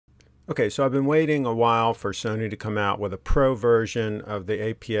Okay, so I've been waiting a while for Sony to come out with a pro version of the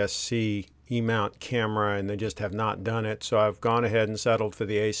APS-C E-mount camera, and they just have not done it. So I've gone ahead and settled for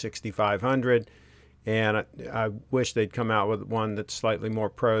the a6500, and I wish they'd come out with one that's slightly more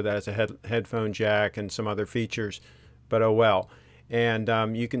pro, that has a headphone jack and some other features, but oh well. And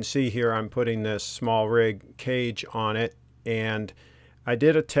you can see here I'm putting this SmallRig cage on it, and I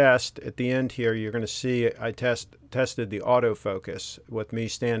did a test at the end here. You're going to see I tested the autofocus with me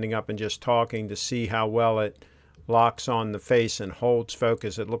standing up and just talking to see how well it locks on the face and holds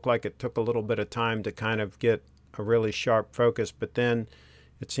focus. It looked like it took a little bit of time to kind of get a really sharp focus, but then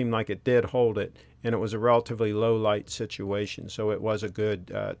it seemed like it did hold it, and it was a relatively low light situation, so it was a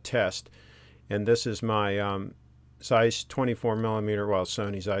good test. And this is my Zeiss 24mm, well,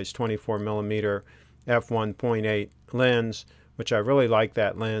 Sony Zeiss 24mm f1.8 lens, which I really like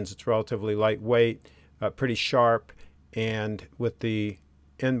that lens. It's relatively lightweight, pretty sharp, and with the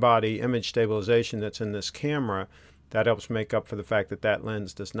in-body image stabilization that's in this camera, that helps make up for the fact that that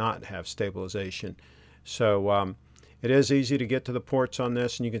lens does not have stabilization. So it is easy to get to the ports on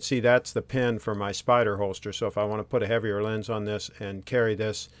this, and you can see that's the pin for my spider holster. So if I want to put a heavier lens on this and carry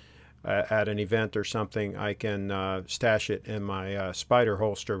this at an event or something, I can stash it in my spider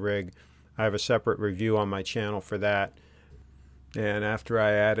holster rig. I have a separate review on my channel for that. And after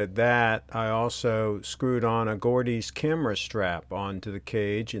I added that, I also screwed on a Gordy's camera strap onto the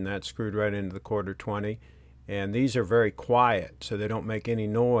cage, and that screwed right into the quarter 20. And these are very quiet, so they don't make any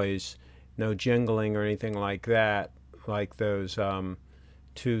noise, no jingling or anything like that, like those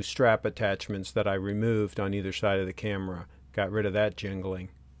two strap attachments that I removed on either side of the camera. Got rid of that jingling.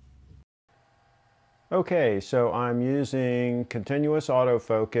 Okay, so I'm using continuous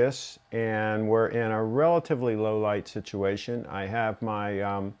autofocus, and we're in a relatively low light situation. I have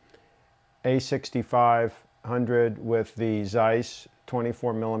my a6500 with the Zeiss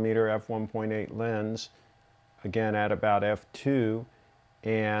 24mm f1.8 lens, again at about f2,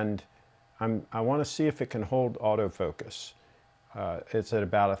 and I want to see if it can hold autofocus. It's at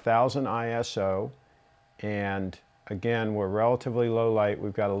about 1000 ISO, and again, we're relatively low light.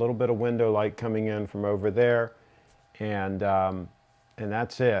 We've got a little bit of window light coming in from over there, and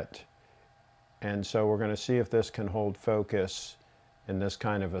that's it. And so we're going to see if this can hold focus in this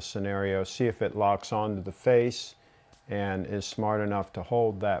kind of a scenario, see if it locks onto the face and is smart enough to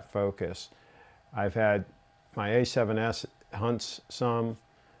hold that focus. I've had my A7S hunts some,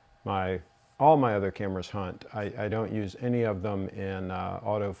 all my other cameras hunt. I don't use any of them in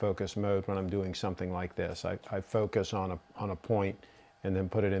autofocus mode when I'm doing something like this. I focus on a point and then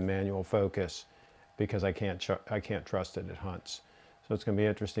put it in manual focus because I can't trust it at hunts. So it's going to be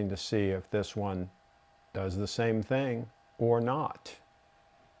interesting to see if this one does the same thing or not.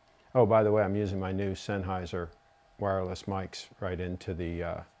 Oh, by the way, I'm using my new Sennheiser wireless mics right into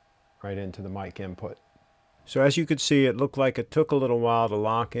the mic input. So as you could see, it looked like it took a little while to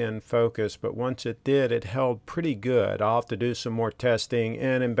lock in focus, but once it did, it held pretty good. I'll have to do some more testing,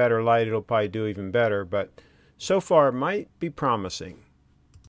 and in better light, it'll probably do even better, but so far it might be promising.